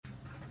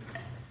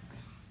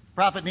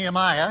Prophet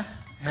Nehemiah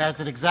has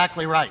it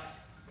exactly right.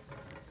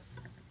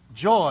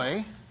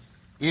 Joy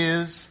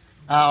is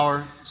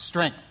our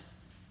strength.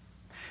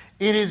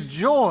 It is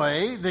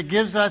joy that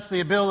gives us the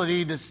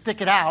ability to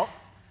stick it out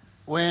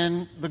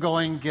when the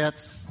going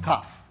gets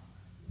tough.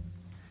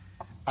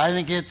 I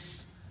think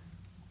it's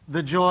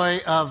the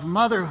joy of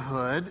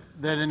motherhood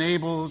that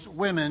enables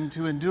women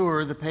to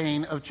endure the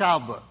pain of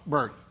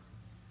childbirth.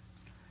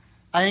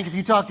 I think if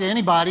you talk to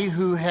anybody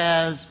who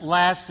has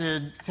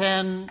lasted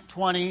 10,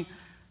 20,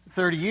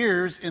 30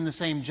 years in the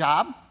same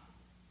job,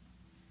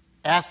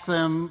 ask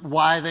them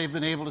why they've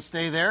been able to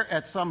stay there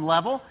at some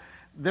level,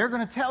 they're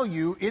going to tell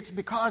you it's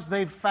because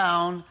they've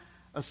found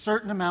a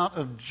certain amount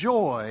of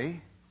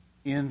joy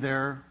in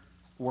their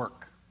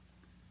work.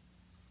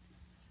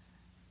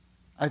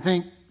 I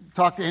think,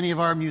 talk to any of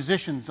our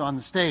musicians on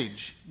the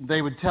stage,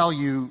 they would tell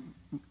you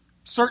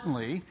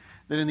certainly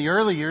that in the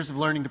early years of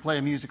learning to play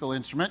a musical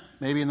instrument,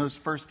 maybe in those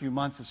first few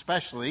months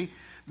especially,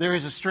 there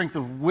is a strength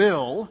of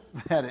will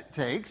that it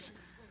takes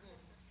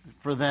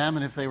for them,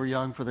 and if they were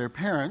young, for their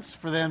parents,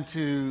 for them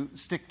to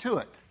stick to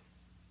it.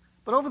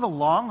 But over the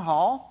long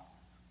haul,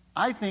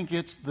 I think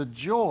it's the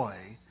joy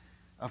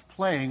of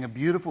playing a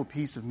beautiful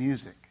piece of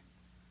music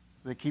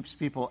that keeps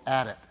people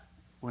at it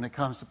when it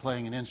comes to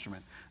playing an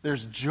instrument.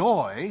 There's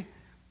joy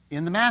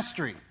in the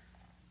mastery.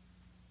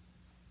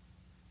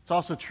 It's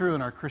also true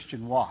in our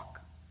Christian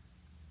walk.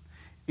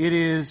 It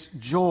is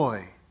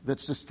joy that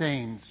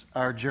sustains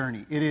our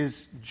journey. It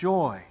is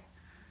joy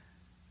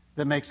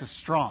that makes us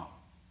strong.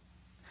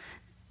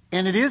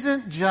 And it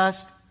isn't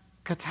just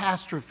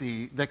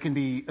catastrophe that can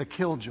be a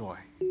killjoy.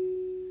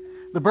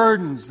 The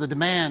burdens, the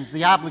demands,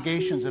 the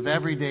obligations of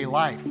everyday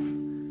life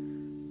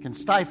can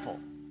stifle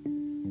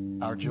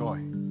our joy.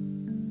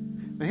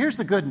 But here's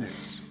the good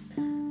news.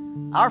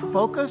 Our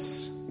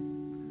focus,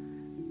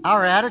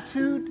 our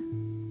attitude,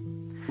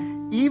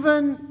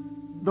 even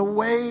the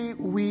way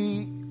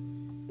we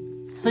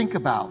think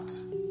about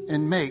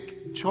and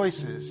make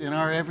choices in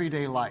our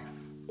everyday life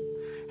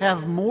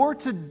have more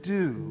to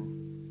do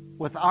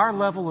with our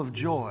level of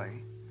joy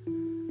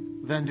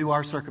than do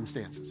our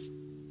circumstances.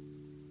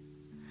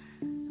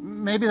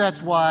 Maybe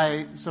that's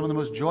why some of the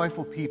most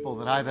joyful people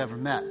that I've ever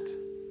met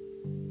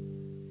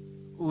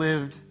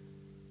lived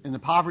in the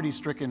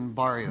poverty-stricken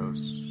barrios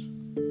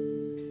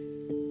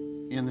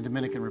in the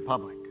Dominican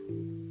Republic.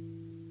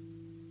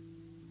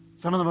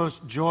 Some of the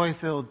most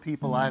joy-filled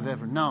people I've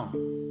ever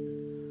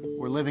known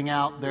were living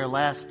out their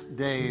last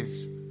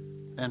days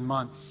and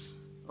months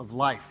of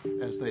life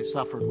as they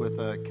suffered with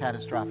a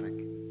catastrophic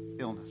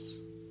illness.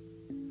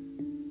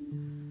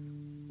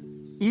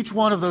 Each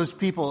one of those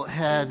people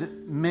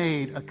had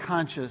made a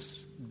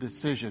conscious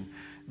decision.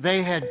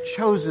 They had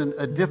chosen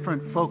a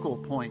different focal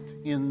point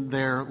in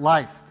their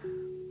life.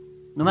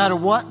 No matter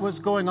what was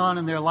going on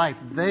in their life,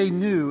 they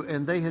knew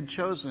and they had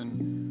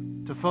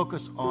chosen to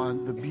focus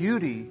on the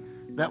beauty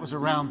that was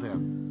around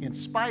them in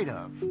spite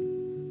of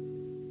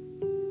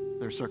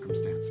their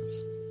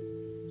circumstances.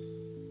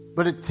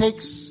 But it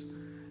takes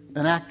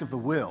an act of the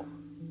will.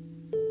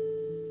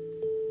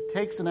 It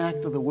takes an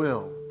act of the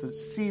will to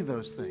see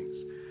those things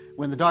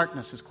when the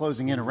darkness is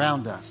closing in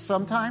around us.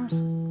 Sometimes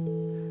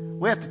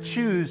we have to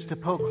choose to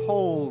poke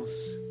holes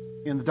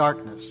in the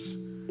darkness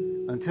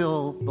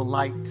until the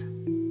light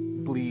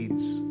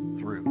bleeds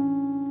through.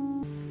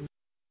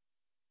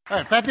 All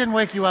right, if that didn't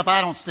wake you up,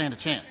 I don't stand a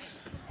chance.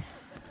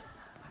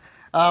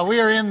 We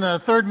are in the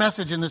third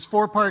message in this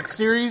four-part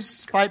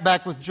series, Fight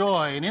Back with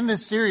Joy. And in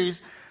this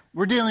series,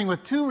 we're dealing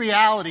with two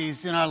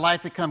realities in our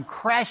life that come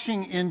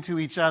crashing into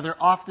each other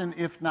often,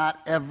 if not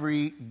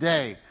every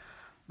day.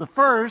 The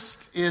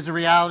first is a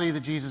reality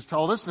that Jesus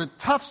told us, that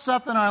tough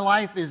stuff in our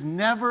life is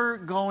never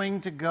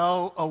going to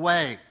go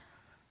away.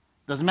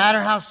 Doesn't matter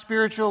how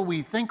spiritual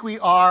we think we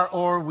are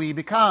or we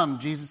become.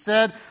 Jesus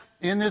said,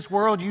 in this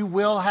world you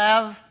will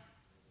have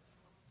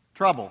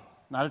trouble.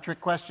 Not a trick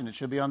question. It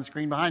should be on the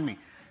screen behind me.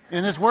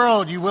 In this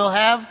world, you will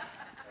have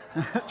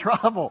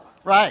trouble.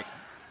 Right.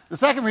 The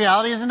second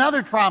reality is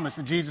another promise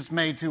that Jesus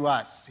made to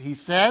us. He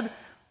said,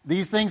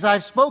 these things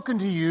I've spoken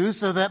to you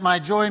so that my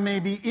joy may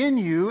be in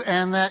you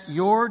and that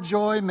your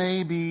joy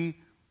may be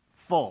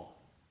full.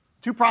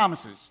 Two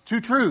promises, two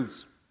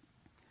truths.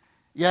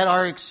 Yet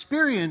our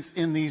experience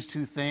in these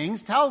two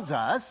things tells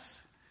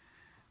us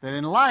that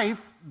in life,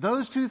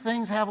 those two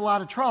things have a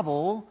lot of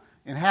trouble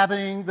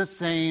inhabiting the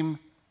same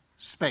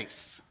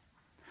space.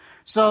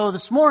 So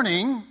this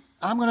morning,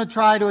 I'm going to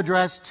try to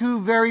address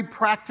two very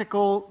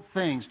practical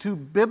things, two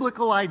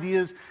biblical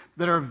ideas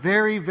that are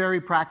very,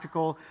 very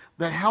practical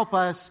that help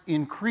us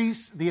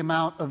increase the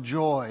amount of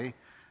joy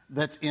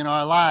that's in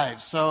our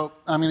lives. So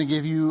I'm going to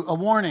give you a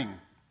warning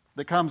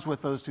that comes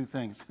with those two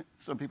things.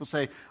 Some people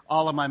say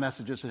all of my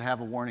messages should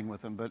have a warning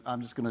with them, but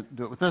I'm just going to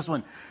do it with this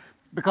one.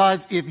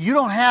 Because if you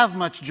don't have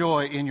much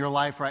joy in your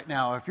life right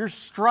now, if you're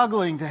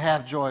struggling to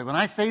have joy, when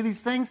I say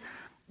these things,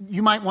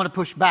 you might want to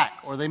push back,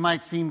 or they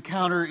might seem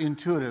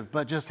counterintuitive,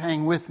 but just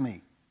hang with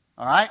me,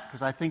 all right?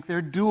 Because I think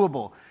they're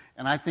doable,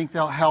 and I think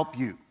they'll help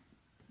you.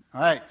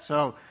 All right,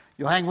 so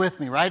you'll hang with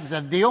me, right? Is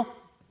that a deal?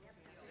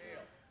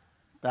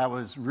 That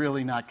was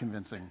really not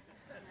convincing,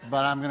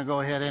 but I'm going to go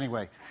ahead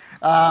anyway.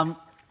 I'm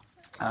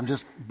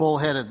just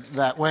bullheaded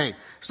that way.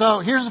 So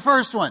here's the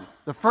first one.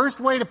 The first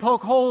way to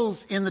poke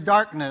holes in the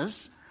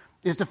darkness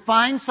is to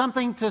find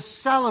something to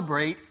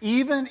celebrate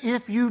even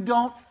if you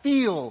don't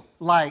feel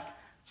like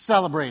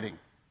celebrating.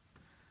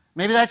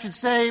 Maybe that should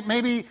say,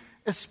 maybe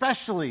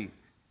especially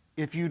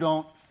if you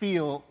don't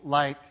feel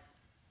like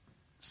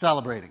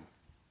celebrating.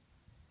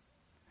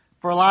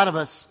 For a lot of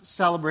us,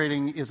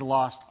 celebrating is a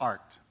lost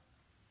art.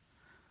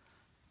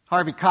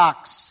 Harvey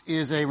Cox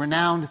is a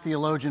renowned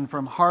theologian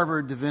from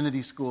Harvard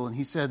Divinity School, and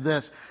he said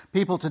this: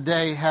 people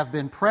today have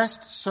been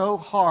pressed so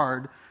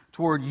hard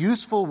toward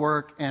useful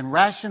work and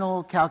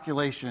rational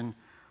calculation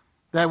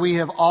that we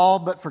have all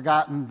but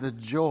forgotten the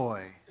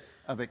joy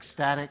of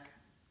ecstatic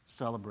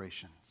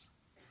celebrations.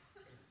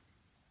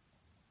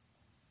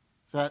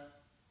 Does that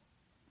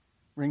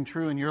ring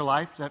true in your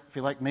life? Does that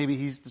feel like maybe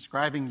he's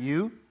describing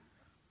you?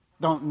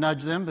 Don't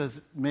nudge them. Does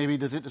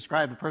it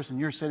describe the person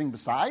you're sitting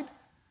beside?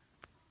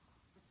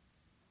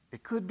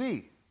 It could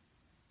be.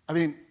 I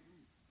mean,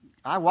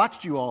 I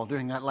watched you all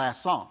during that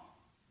last song.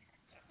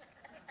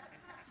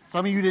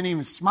 Some of you didn't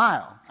even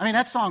smile. I mean,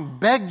 that song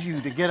begged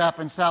you to get up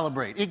and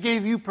celebrate. It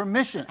gave you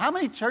permission. How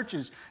many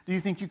churches do you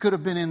think you could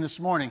have been in this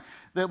morning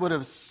that would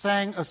have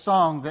sang a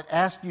song that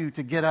asked you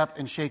to get up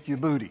and shake your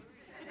booty?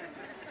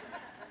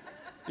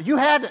 You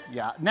had to,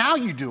 yeah, now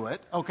you do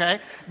it, okay?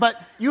 But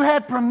you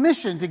had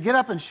permission to get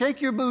up and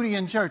shake your booty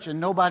in church, and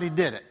nobody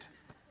did it.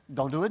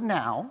 Don't do it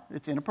now.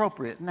 It's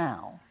inappropriate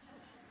now.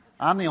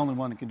 I'm the only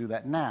one that can do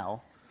that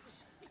now,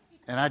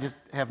 and I just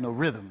have no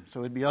rhythm, so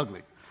it'd be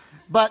ugly.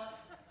 But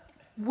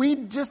we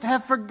just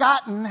have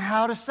forgotten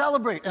how to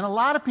celebrate. And a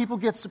lot of people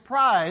get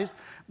surprised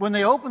when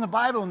they open the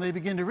Bible and they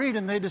begin to read,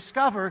 and they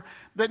discover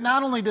that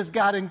not only does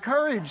God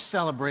encourage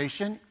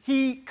celebration,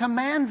 He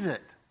commands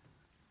it.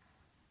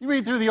 You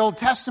read through the Old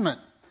Testament,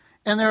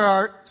 and there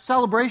are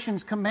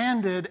celebrations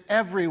commanded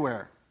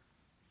everywhere.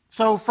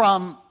 So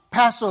from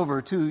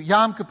Passover to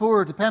Yom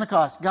Kippur to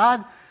Pentecost,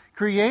 God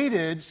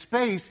created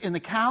space in the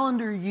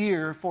calendar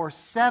year for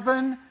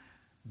 7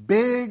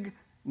 big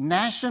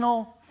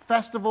national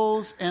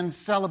festivals and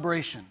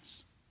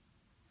celebrations.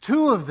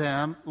 2 of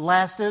them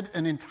lasted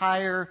an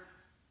entire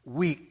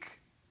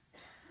week.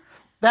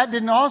 That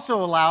didn't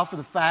also allow for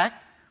the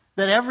fact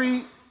that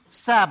every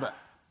Sabbath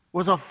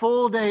was a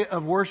full day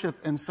of worship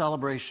and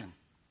celebration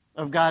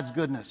of God's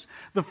goodness.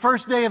 The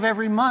first day of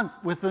every month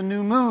with the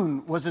new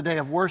moon was a day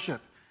of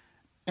worship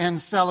and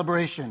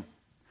celebration.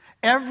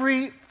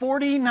 Every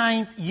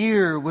 49th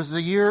year was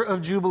the year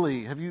of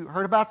Jubilee. Have you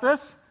heard about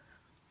this?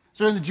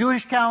 So in the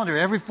Jewish calendar,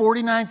 every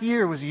 49th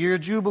year was a year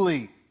of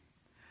Jubilee.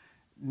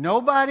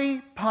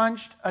 Nobody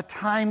punched a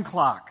time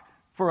clock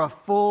for a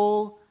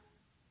full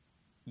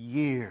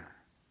year.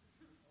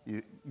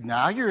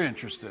 Now you're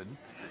interested.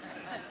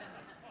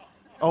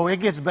 Oh,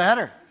 it gets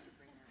better.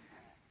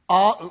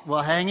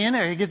 Well, hang in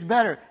there. It gets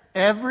better.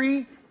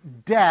 Every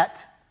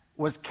debt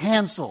was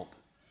canceled.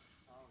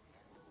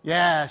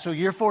 Yeah, so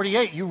year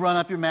 48, you run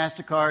up your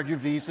MasterCard, your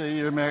Visa,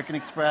 your American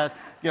Express,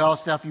 get all the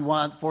stuff you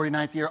want,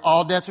 49th year.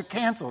 All debts are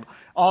canceled.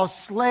 All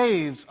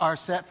slaves are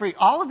set free.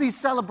 All of these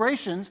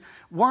celebrations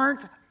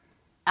weren't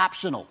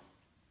optional.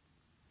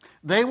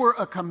 They were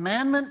a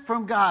commandment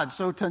from God.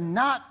 So to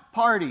not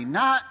party,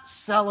 not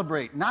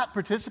celebrate, not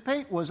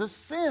participate was a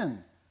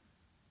sin.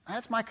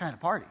 That's my kind of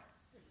party,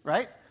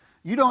 right?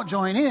 You don't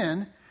join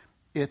in,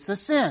 it's a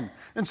sin.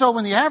 And so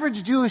when the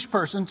average Jewish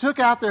person took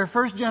out their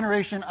first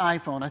generation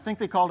iPhone, I think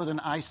they called it an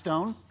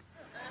iStone.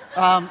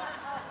 I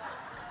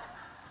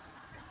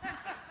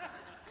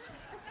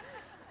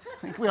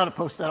think we ought to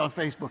post that on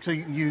Facebook so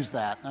you can use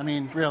that. I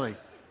mean, really.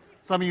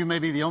 Some of you may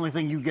be the only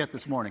thing you get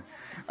this morning.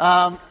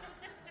 And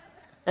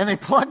they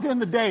plugged in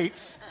the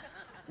dates.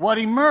 What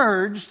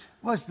emerged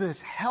was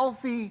this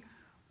healthy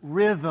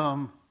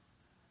rhythm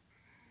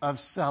of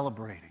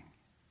celebrating.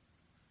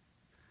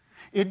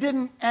 It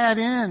didn't add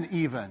in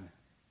even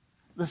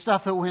the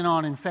stuff that went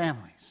on in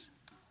families,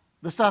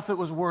 the stuff that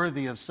was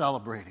worthy of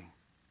celebrating,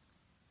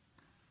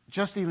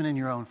 just even in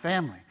your own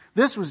family.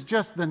 This was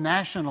just the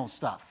national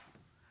stuff.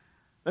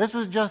 This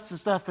was just the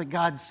stuff that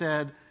God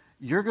said,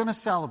 you're going to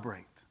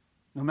celebrate.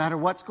 No matter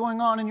what's going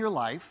on in your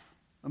life,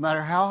 no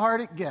matter how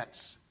hard it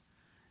gets,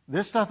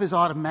 this stuff is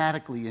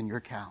automatically in your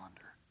calendar.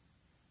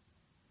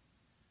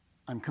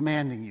 I'm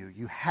commanding you.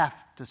 You have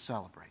to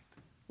celebrate.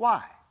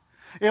 Why?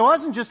 It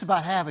wasn't just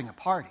about having a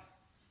party.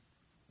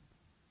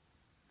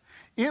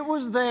 It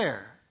was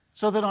there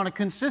so that on a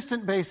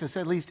consistent basis,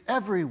 at least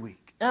every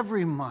week,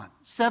 every month,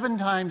 7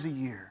 times a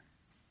year,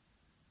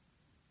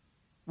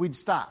 we'd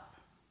stop.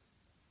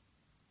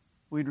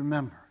 We'd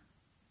remember.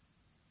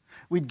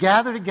 We'd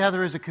gather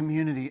together as a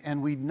community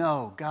and we'd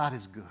know God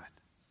is good.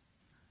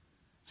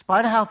 In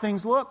spite of how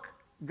things look,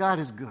 God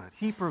is good.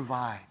 He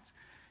provides.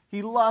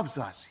 He loves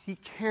us. He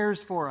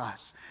cares for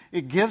us.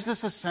 It gives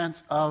us a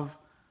sense of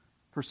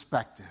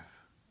perspective,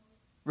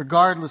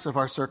 regardless of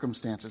our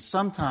circumstances,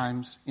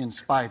 sometimes in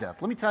spite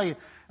of. Let me tell you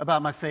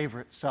about my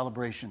favorite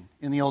celebration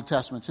in the Old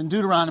Testament. It's in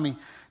Deuteronomy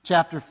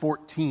chapter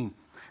 14.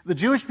 the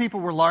Jewish people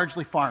were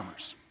largely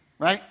farmers,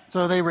 right?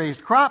 So they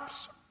raised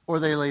crops, or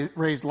they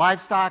raised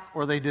livestock,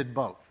 or they did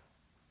both.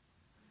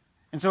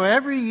 And so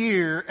every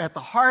year at the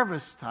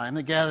harvest time,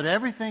 they gathered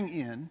everything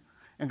in,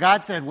 and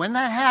God said, when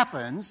that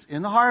happens,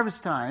 in the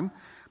harvest time,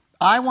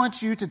 I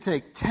want you to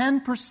take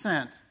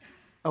 10%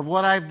 of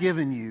what I've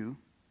given you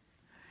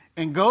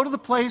and go to the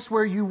place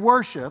where you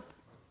worship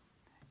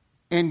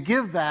and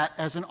give that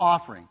as an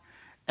offering,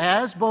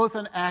 as both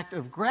an act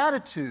of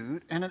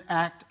gratitude and an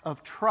act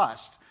of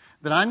trust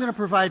that I'm going to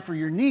provide for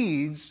your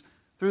needs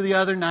through the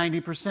other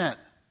 90%.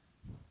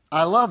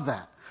 I love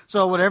that.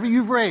 So whatever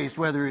you've raised,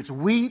 whether it's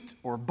wheat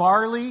or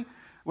barley,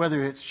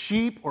 whether it's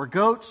sheep or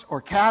goats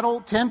or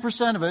cattle,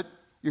 10% of it,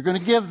 you're going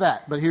to give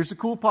that. But here's the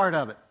cool part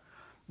of it.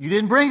 You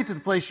didn't bring it to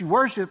the place you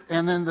worship,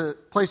 and then the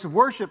place of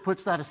worship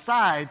puts that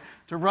aside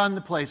to run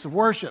the place of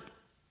worship.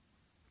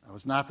 That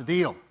was not the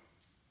deal.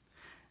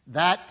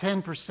 That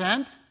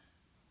 10%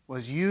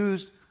 was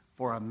used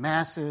for a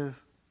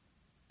massive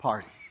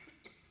party,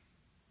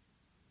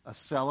 a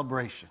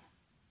celebration.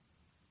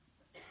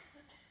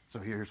 So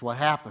here's what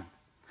happened.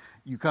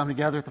 You come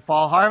together at the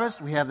fall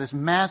harvest, we have this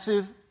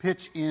massive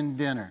pitch-in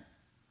dinner.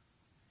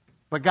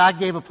 But God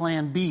gave a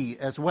plan B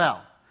as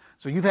well.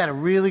 So you've had a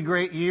really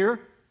great year,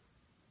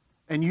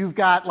 and you've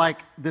got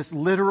like this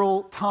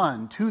literal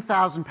ton,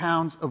 2,000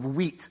 pounds of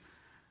wheat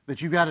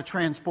that you've got to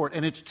transport,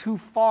 and it's too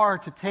far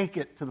to take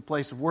it to the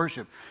place of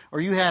worship. Or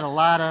you had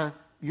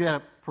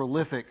a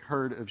prolific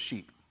herd of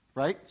sheep,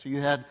 right? So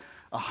you had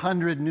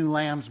 100 new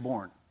lambs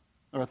born,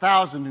 or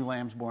 1,000 new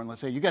lambs born, let's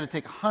say. You've got to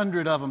take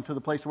 100 of them to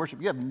the place of worship.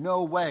 You have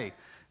no way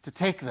to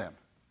take them.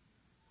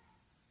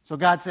 So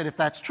God said, if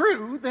that's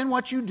true, then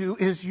what you do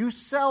is you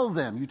sell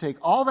them. You take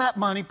all that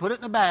money, put it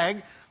in a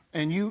bag,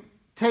 and you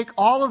take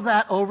all of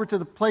that over to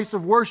the place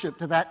of worship,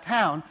 to that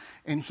town,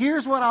 and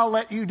here's what I'll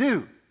let you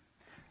do.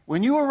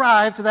 When you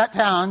arrive to that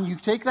town, you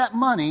take that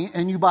money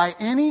and you buy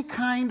any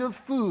kind of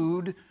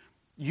food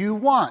you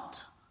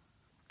want.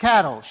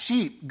 Cattle,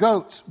 sheep,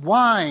 goats,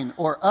 wine,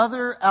 or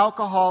other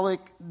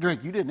alcoholic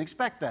drink. You didn't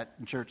expect that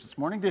in church this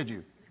morning, did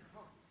you?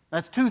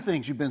 That's two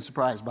things you've been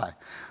surprised by.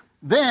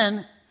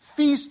 Then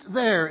feast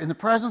there in the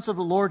presence of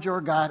the Lord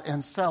your God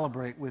and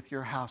celebrate with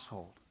your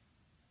household.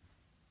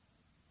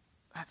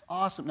 That's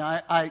awesome.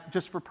 Now, I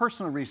just for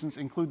personal reasons,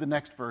 include the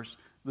next verse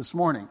this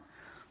morning.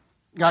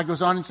 God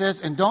goes on and says,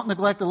 and don't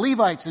neglect the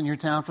Levites in your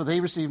town, for they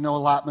receive no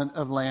allotment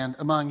of land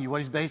among you. What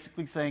he's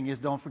basically saying is,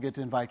 don't forget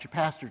to invite your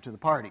pastor to the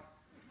party.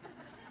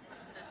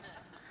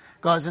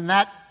 Because in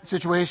that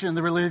situation,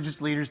 the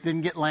religious leaders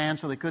didn't get land,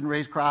 so they couldn't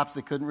raise crops,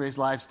 they couldn't raise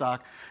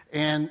livestock.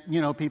 And,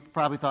 people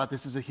probably thought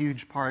this is a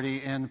huge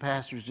party, and the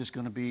pastor's just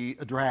going to be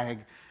a drag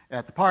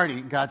at the party.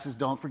 And God says,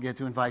 don't forget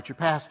to invite your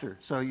pastor.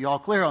 So you all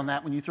clear on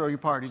that when you throw your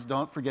parties,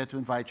 don't forget to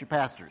invite your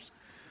pastors.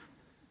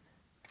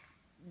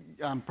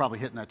 I'm probably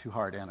hitting that too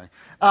hard, aren't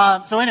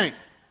I? So anyway,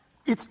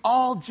 it's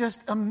all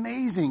just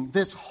amazing,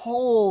 this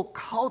whole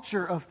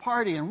culture of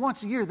party. And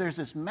once a year, there's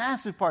this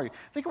massive party.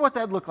 Think of what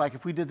that'd look like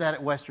if we did that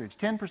at Westridge.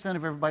 10%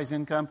 of everybody's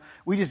income,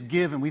 we just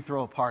give and we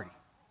throw a party.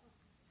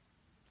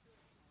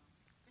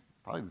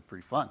 Probably be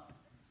pretty fun.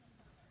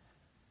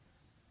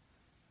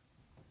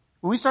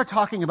 When we start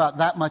talking about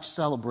that much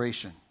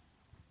celebration,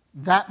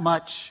 that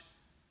much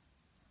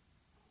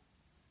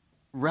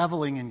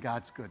reveling in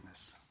God's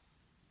goodness,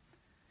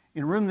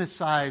 in a room this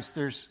size,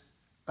 there's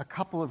a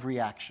couple of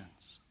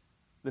reactions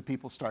that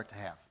people start to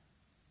have.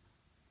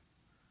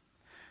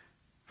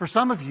 For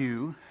some of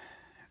you,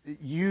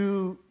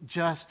 you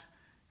just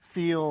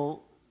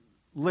feel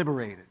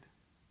liberated,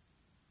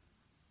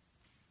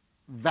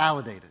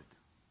 validated.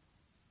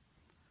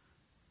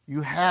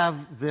 You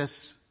have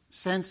this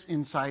sense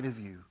inside of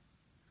you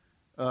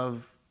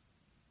of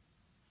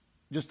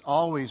just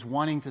always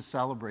wanting to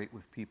celebrate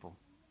with people.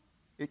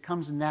 It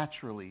comes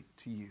naturally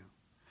to you.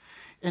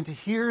 And to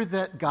hear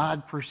that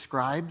God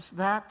prescribes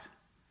that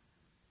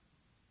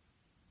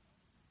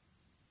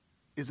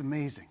is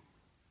amazing.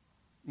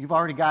 You've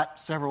already got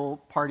several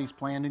parties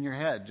planned in your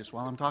head just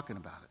while I'm talking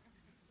about it.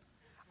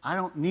 I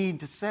don't need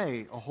to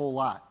say a whole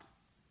lot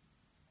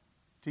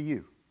to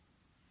you.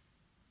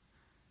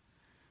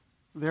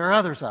 There are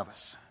others of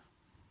us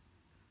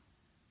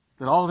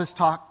that all this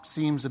talk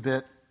seems a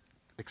bit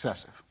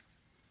excessive.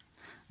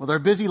 With our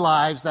busy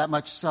lives, that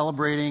much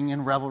celebrating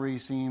and revelry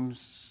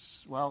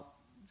seems,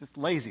 just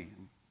lazy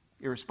and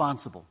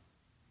irresponsible.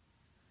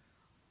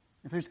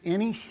 If there's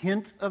any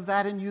hint of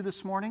that in you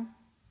this morning,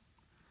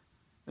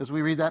 as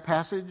we read that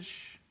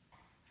passage,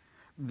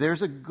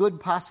 there's a good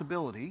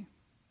possibility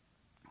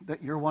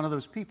that you're one of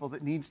those people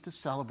that needs to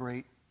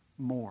celebrate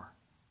more.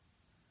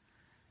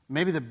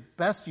 Maybe the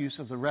best use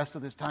of the rest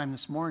of this time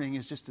this morning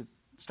is just to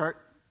start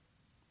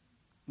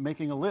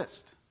making a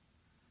list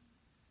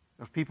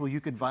of people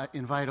you could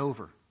invite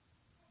over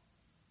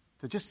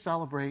to just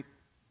celebrate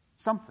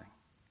something.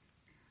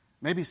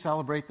 Maybe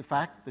celebrate the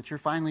fact that you're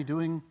finally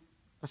doing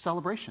a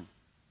celebration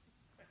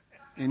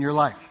in your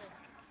life.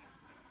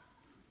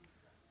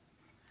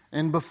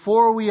 And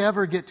before we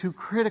ever get too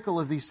critical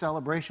of these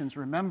celebrations,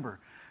 remember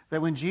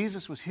that when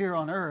Jesus was here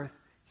on earth,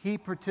 he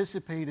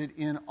participated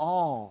in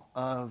all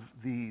of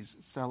these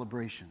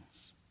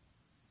celebrations.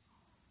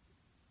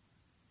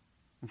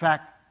 In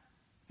fact,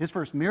 his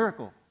first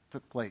miracle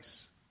took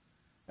place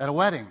at a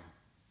wedding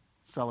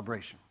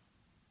celebration,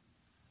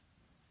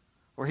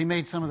 where he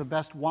made some of the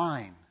best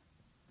wine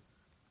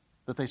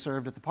that they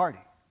served at the party.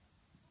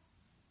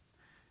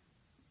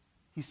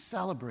 He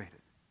celebrated.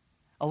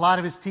 A lot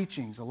of his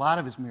teachings, a lot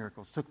of his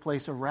miracles took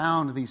place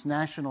around these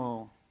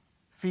national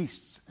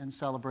feasts and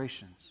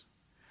celebrations.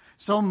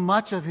 So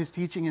much of his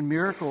teaching and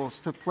miracles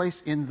took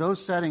place in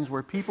those settings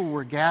where people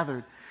were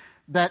gathered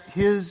that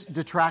his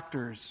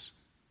detractors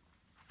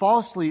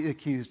falsely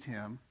accused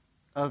him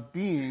of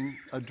being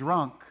a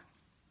drunk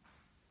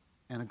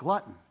and a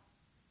glutton.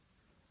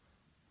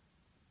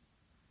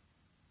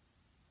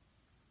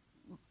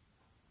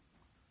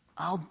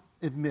 I'll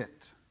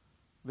admit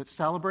that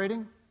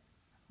celebrating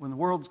when the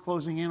world's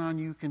closing in on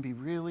you can be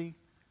really,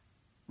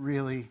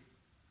 really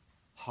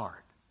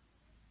hard.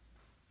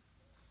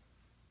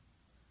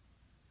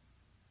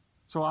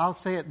 So I'll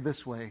say it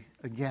this way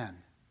again.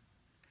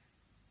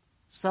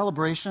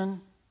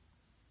 Celebration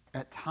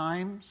at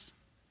times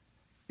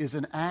is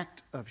an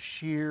act of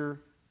sheer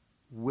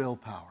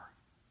willpower.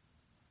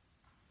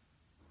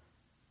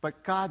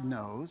 But God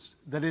knows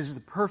that it is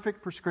the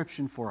perfect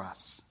prescription for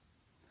us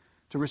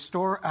to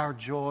restore our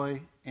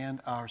joy and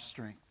our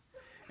strength.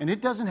 And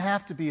it doesn't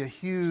have to be a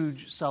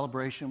huge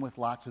celebration with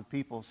lots of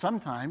people.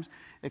 Sometimes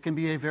it can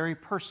be a very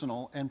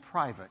personal and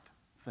private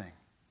thing.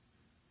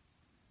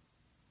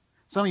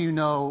 Some of you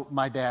know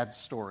my dad's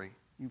story.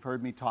 You've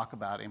heard me talk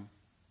about him.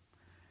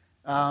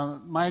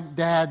 My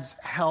dad's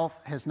health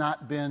has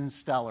not been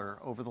stellar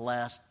over the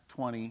last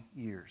 20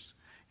 years.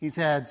 He's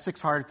had 6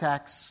 heart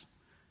attacks.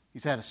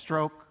 He's had a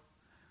stroke.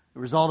 The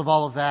result of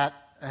all of that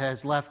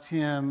has left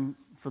him,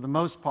 for the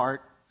most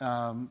part,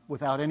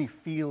 without any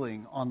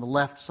feeling on the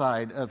left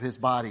side of his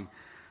body.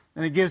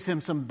 And it gives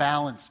him some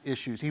balance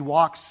issues. He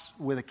walks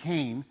with a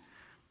cane,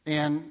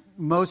 and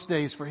most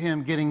days for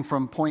him, getting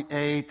from point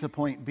A to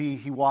point B,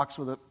 he walks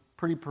with a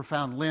pretty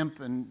profound limp,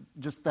 and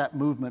just that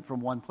movement from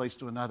one place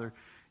to another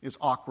is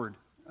awkward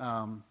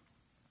and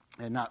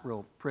not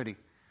real pretty.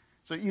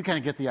 So you kind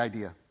of get the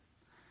idea.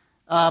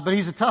 But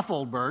he's a tough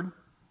old bird,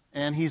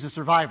 and he's a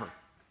survivor.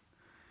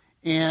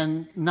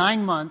 And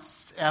 9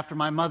 months after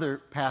my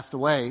mother passed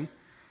away,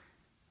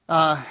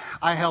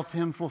 I helped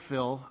him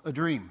fulfill a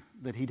dream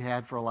that he'd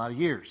had for a lot of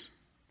years.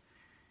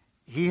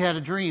 He had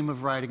a dream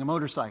of riding a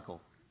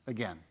motorcycle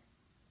again.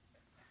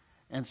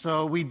 And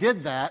so we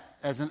did that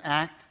as an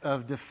act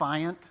of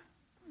defiant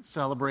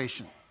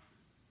celebration.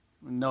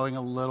 Knowing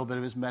a little bit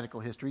of his medical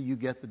history, you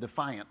get the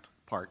defiant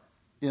part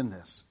in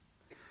this.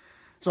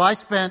 So I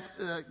spent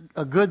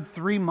a good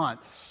 3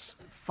 months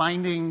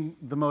finding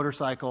the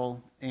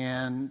motorcycle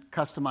and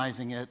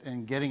customizing it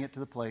and getting it to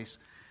the place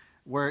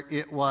where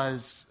it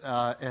was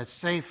as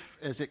safe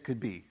as it could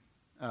be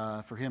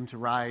for him to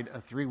ride a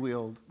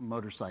 3-wheeled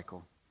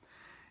motorcycle.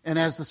 And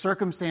as the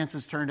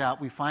circumstances turned out,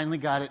 we finally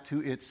got it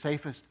to its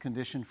safest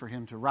condition for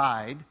him to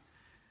ride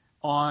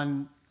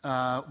on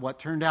what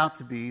turned out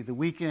to be the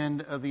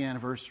weekend of the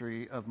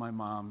anniversary of my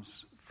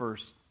mom's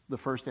the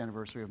first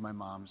anniversary of my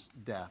mom's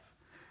death.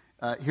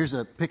 Here's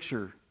a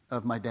picture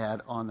of my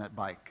dad on that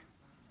bike.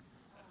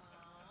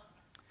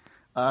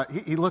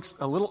 He looks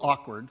a little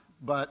awkward,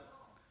 but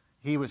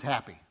he was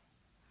happy.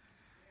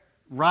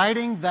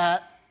 Riding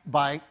that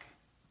bike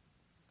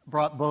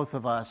brought both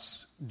of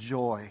us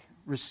joy,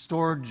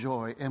 restored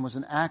joy, and was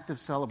an act of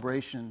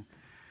celebration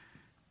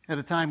at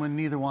a time when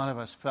neither one of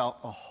us felt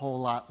a whole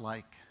lot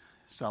like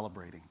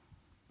celebrating.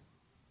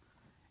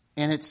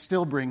 And it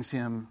still brings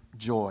him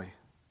joy.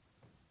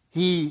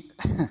 He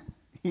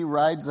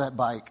rides that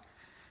bike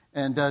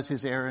and does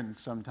his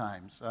errands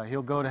sometimes.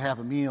 He'll go to have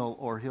a meal,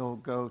 or he'll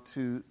go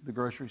to the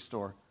grocery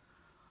store.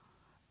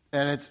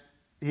 And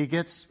he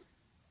gets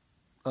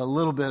a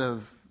little bit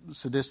of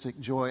sadistic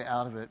joy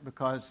out of it,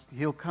 because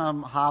he'll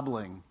come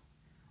hobbling,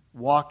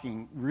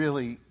 walking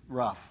really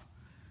rough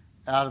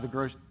out of the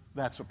grocery.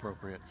 That's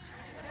appropriate.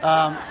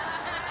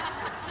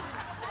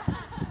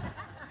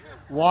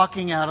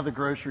 Walking out of the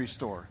grocery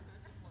store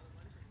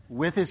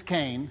with his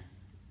cane,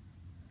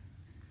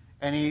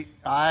 and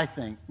I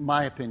think,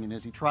 my opinion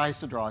is, he tries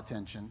to draw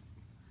attention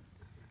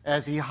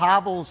as he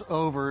hobbles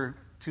over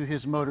to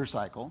his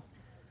motorcycle,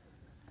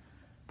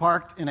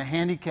 parked in a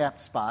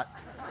handicapped spot,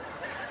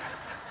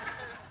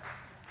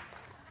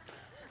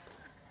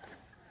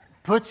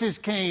 puts his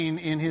cane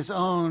in his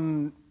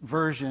own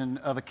version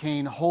of a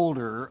cane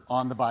holder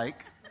on the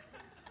bike,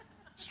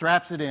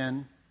 straps it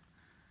in,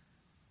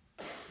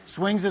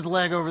 swings his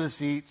leg over the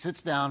seat,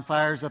 sits down,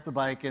 fires up the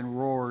bike, and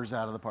roars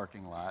out of the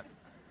parking lot.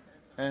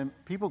 And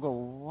people go,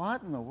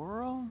 "What in the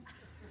world?"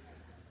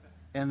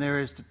 And there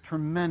is a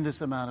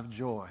tremendous amount of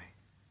joy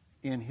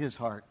in his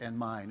heart and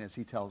mine as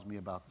he tells me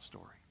about the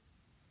story.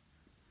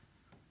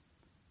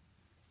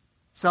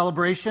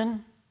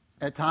 Celebration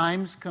at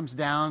times comes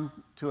down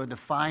to a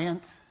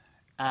defiant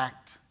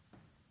act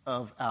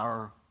of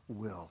our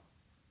will.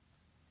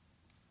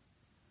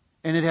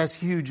 And it has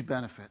huge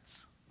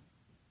benefits.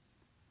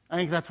 I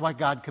think that's why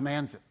God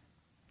commands it.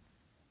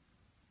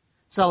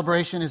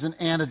 Celebration is an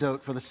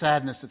antidote for the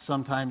sadness that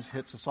sometimes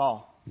hits us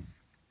all.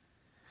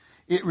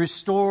 It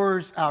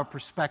restores our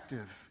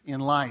perspective in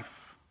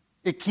life.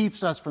 It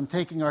keeps us from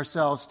taking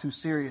ourselves too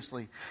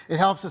seriously. It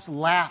helps us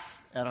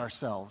laugh at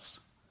ourselves.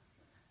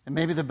 And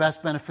maybe the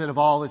best benefit of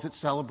all is that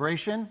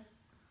celebration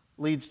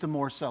leads to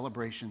more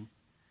celebration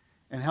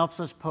and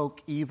helps us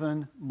poke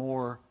even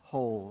more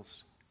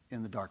holes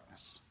in the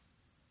darkness.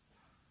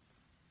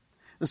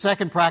 The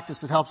second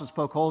practice that helps us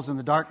poke holes in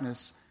the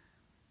darkness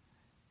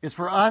is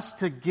for us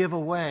to give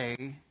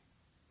away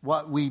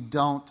what we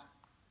don't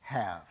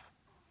have.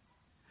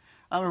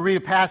 I'm going to read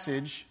a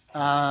passage,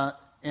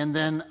 and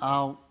then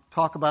I'll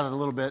talk about it a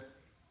little bit,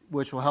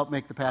 which will help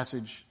make the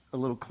passage a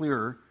little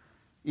clearer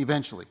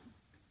eventually.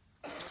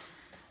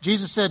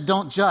 Jesus said,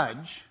 "Don't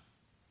judge,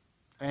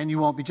 and you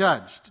won't be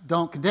judged.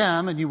 Don't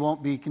condemn, and you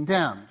won't be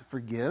condemned.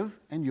 Forgive,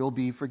 and you'll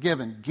be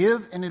forgiven.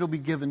 Give, and it'll be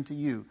given to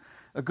you.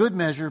 A good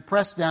measure,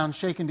 pressed down,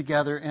 shaken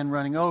together, and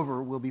running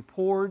over, will be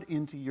poured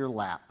into your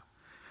lap.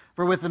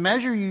 For with the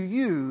measure you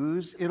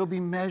use, it'll be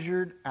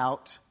measured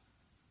out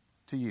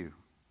to you."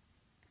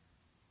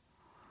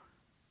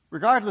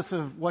 Regardless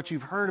of what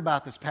you've heard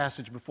about this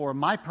passage before,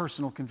 my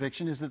personal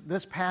conviction is that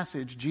this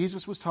passage,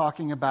 Jesus was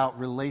talking about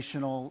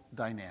relational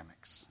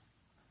dynamics.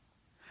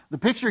 The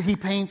picture he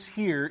paints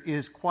here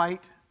is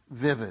quite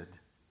vivid.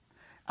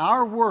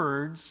 Our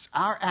words,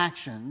 our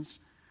actions,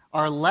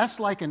 are less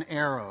like an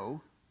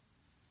arrow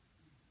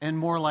and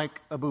more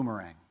like a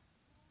boomerang.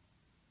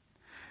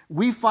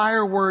 We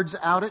fire words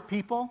out at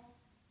people,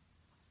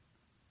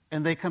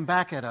 and they come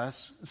back at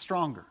us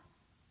stronger.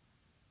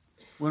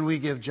 When we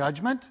give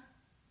judgment,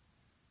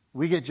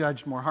 we get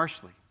judged more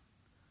harshly.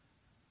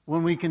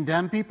 When we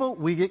condemn people,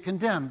 we get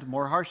condemned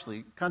more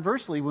harshly.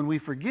 Conversely, when we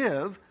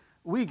forgive,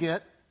 we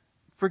get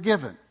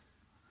forgiven.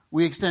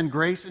 We extend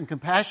grace and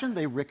compassion,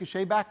 they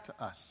ricochet back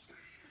to us.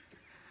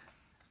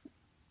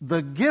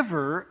 The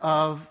giver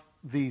of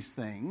these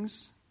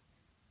things,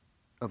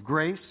 of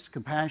grace,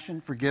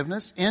 compassion,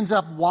 forgiveness, ends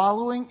up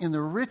wallowing in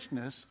the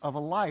richness of a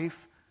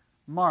life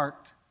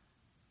marked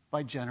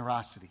by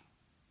generosity.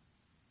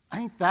 I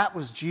think that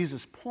was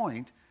Jesus'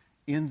 point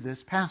in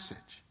this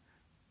passage.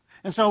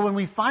 And so when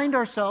we find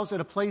ourselves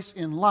at a place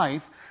in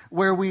life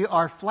where we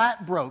are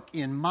flat broke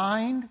in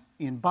mind,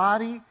 in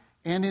body,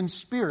 and in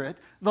spirit,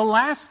 the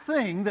last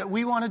thing that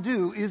we want to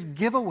do is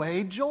give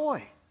away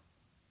joy.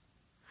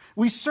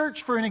 We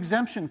search for an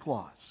exemption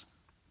clause.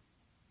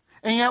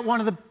 And yet one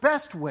of the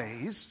best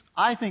ways,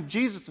 I think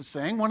Jesus is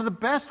saying, one of the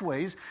best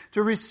ways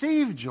to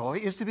receive joy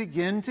is to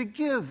begin to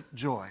give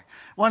joy.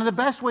 One of the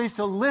best ways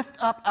to lift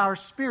up our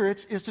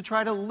spirits is to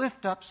try to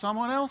lift up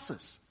someone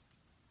else's.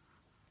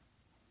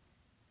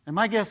 And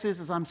my guess is,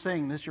 as I'm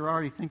saying this, you're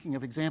already thinking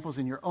of examples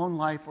in your own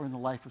life or in the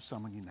life of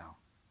someone you know.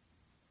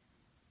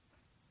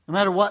 No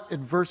matter what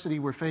adversity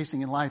we're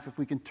facing in life, if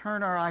we can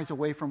turn our eyes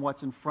away from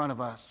what's in front of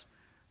us,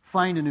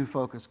 find a new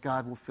focus,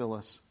 God will fill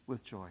us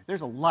with joy.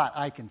 There's a lot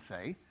I can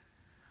say.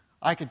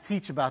 I could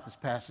teach about this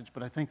passage,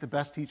 but I think the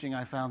best teaching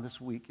I found this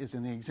week is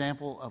in the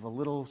example of a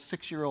little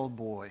 6-year-old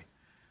boy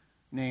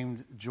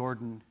named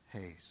Jordan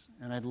Hayes.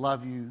 And I'd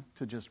love you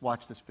to just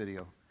watch this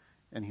video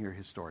and hear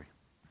his story.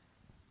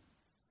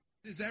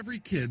 It is every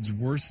kid's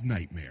worst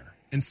nightmare,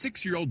 and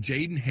 6-year-old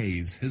Jaden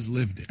Hayes has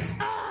lived it.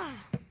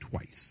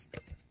 Twice.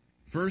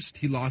 First,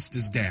 he lost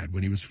his dad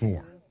when he was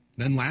 4.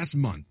 Then last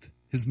month,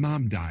 his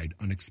mom died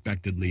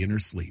unexpectedly in her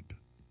sleep.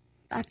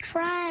 I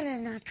tried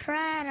and I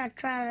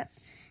tried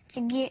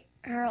to get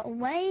her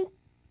away.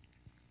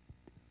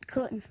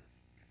 Couldn't.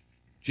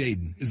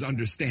 Jaden is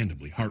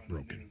understandably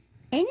heartbroken.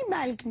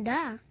 Anybody can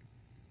die.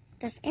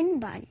 That's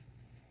anybody.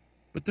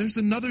 But there's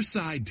another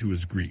side to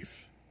his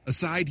grief. A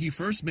side he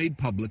first made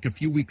public a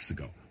few weeks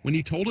ago when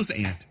he told his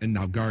aunt and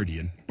now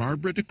guardian,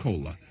 Barbara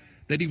DeCola,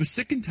 that he was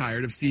sick and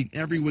tired of seeing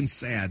everyone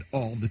sad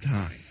all the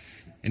time.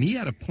 And he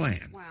had a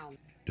plan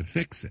to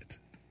fix it.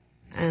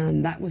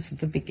 And that was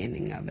the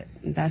beginning of it.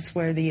 That's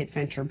where the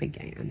adventure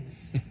began.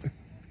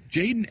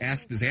 Jaden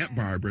asked his Aunt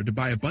Barbara to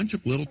buy a bunch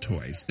of little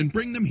toys and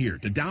bring them here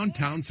to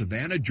downtown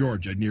Savannah,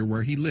 Georgia, near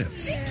where he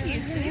lives. Thank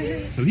you,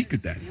 sweetie. So he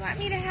could then You want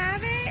me to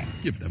have it?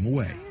 give them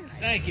away.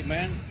 Thank you,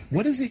 man.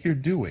 What is it you're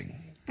doing?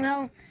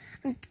 Well,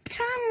 I'm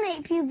trying to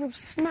make people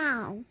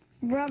smile.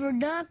 Rubber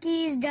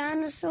duckies,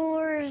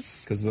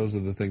 dinosaurs. Because those are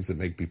the things that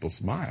make people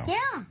smile.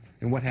 Yeah.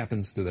 And what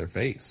happens to their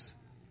face?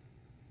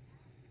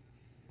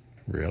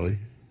 Really?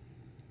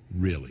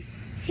 Really.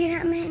 See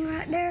that man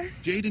right there?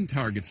 Jaden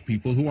targets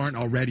people who aren't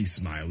already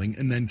smiling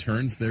and then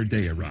turns their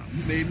day around.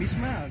 You made me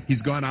smile.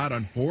 He's gone out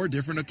on 4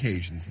 different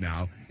occasions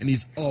now, and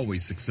he's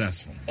always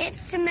successful.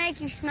 It's to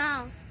make you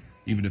smile.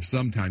 Even if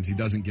sometimes he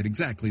doesn't get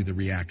exactly the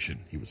reaction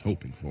he was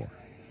hoping for.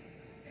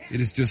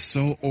 It is just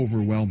so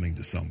overwhelming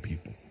to some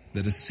people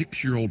that a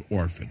 6-year-old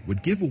orphan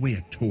would give away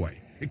a toy,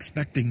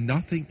 expecting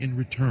nothing in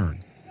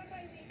return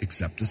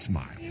except a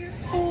smile.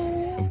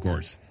 Of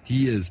course,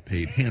 he is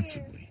paid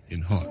handsomely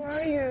in hugs.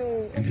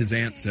 And his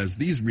aunt says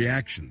these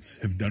reactions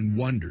have done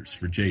wonders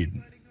for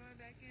Jaden.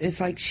 It's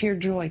like sheer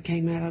joy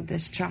came out of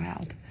this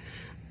child.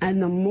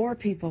 And the more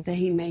people that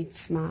he made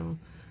smile,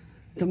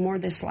 the more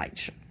this light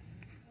shone.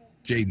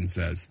 Jaden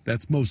says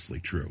that's mostly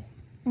true.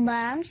 But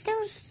I'm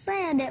still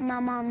sad that my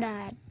mom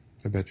died.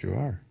 I bet you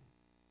are.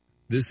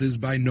 This is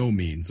by no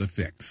means a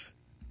fix.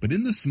 But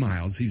in the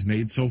smiles he's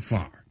made so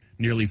far,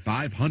 nearly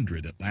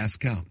 500 at last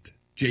count,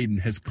 Jaden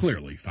has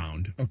clearly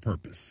found a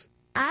purpose.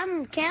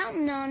 I'm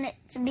counting on it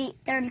to be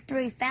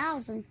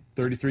 33,000.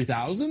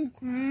 33,000?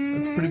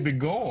 That's a pretty big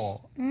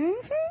goal.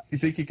 Mm-hmm. You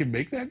think you can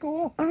make that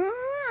goal?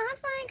 I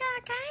think I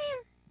can.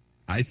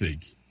 I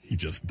think he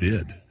just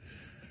did.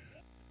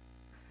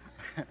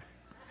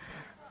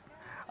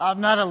 I'm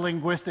not a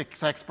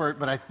linguistics expert,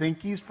 but I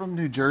think he's from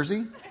New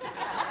Jersey.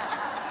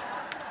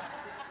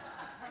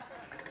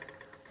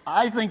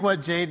 I think what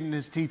Jaden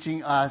is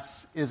teaching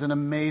us is an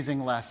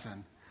amazing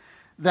lesson.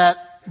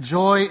 That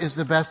joy is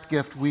the best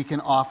gift we can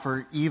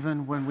offer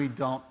even when we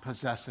don't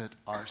possess it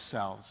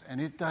ourselves.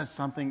 And it does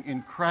something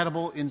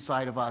incredible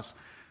inside of us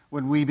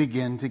when we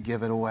begin to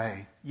give it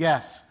away.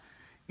 Yes,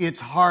 it's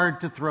hard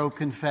to throw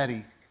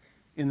confetti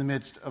in the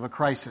midst of a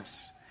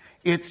crisis.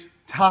 It's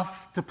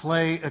tough to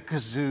play a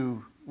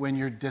kazoo when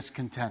you're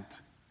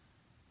discontent,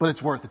 but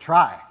it's worth a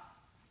try.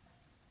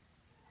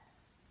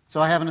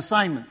 So I have an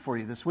assignment for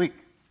you this week.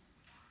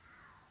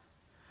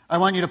 I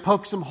want you to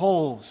poke some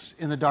holes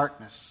in the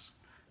darkness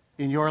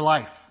in your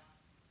life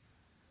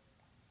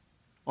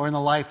or in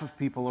the life of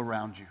people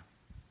around you.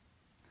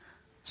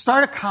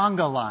 Start a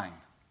conga line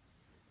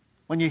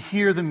when you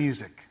hear the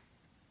music,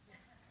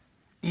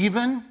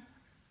 even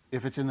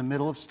if it's in the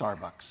middle of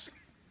Starbucks.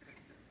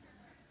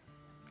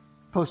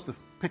 Post the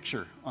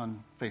picture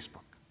on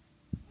Facebook.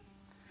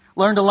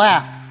 Learn to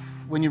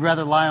laugh when you'd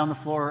rather lie on the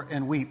floor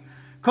and weep.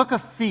 Cook a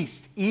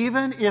feast,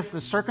 even if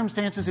the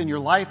circumstances in your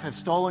life have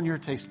stolen your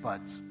taste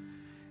buds.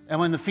 And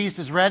when the feast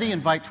is ready,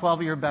 invite 12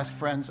 of your best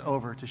friends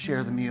over to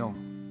share the meal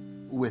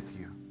with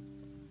you.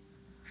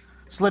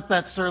 Slip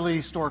that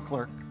surly store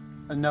clerk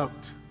a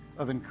note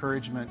of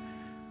encouragement.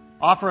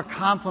 Offer a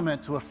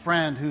compliment to a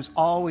friend who's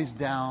always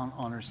down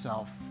on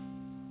herself.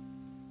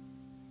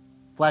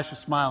 Flash a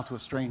smile to a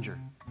stranger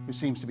who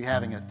seems to be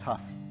having a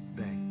tough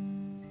day.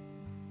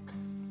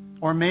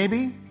 Or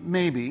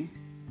maybe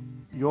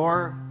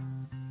your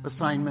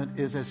assignment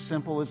is as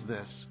simple as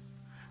this.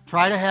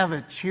 Try to have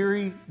a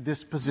cheery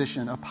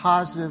disposition, a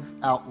positive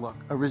outlook,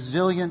 a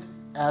resilient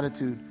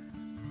attitude,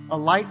 a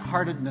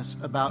lightheartedness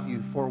about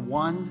you for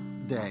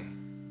one day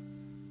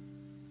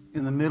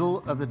in the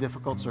middle of the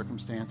difficult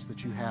circumstance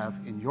that you have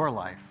in your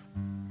life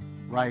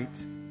right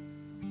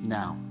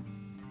now.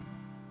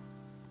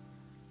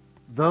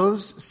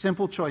 Those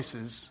simple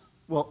choices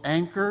will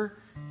anchor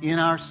in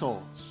our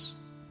souls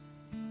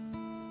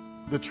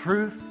the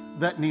truth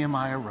that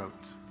Nehemiah wrote.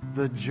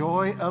 The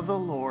joy of the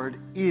Lord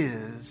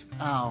is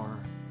our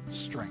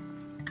strength.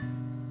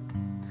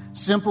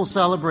 Simple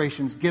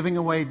celebrations giving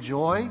away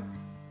joy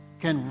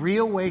can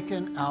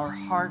reawaken our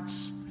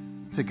hearts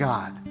to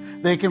God.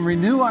 They can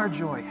renew our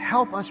joy,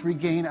 help us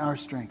regain our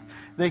strength.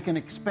 They can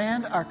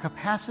expand our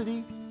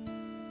capacity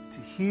to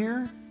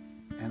hear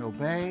and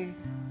obey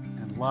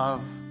and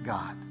love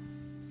God.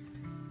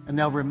 And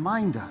they'll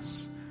remind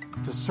us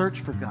to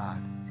search for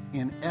God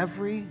in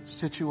every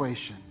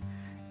situation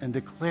and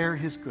declare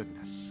His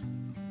goodness,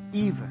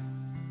 even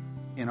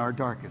in our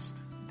darkest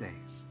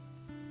days.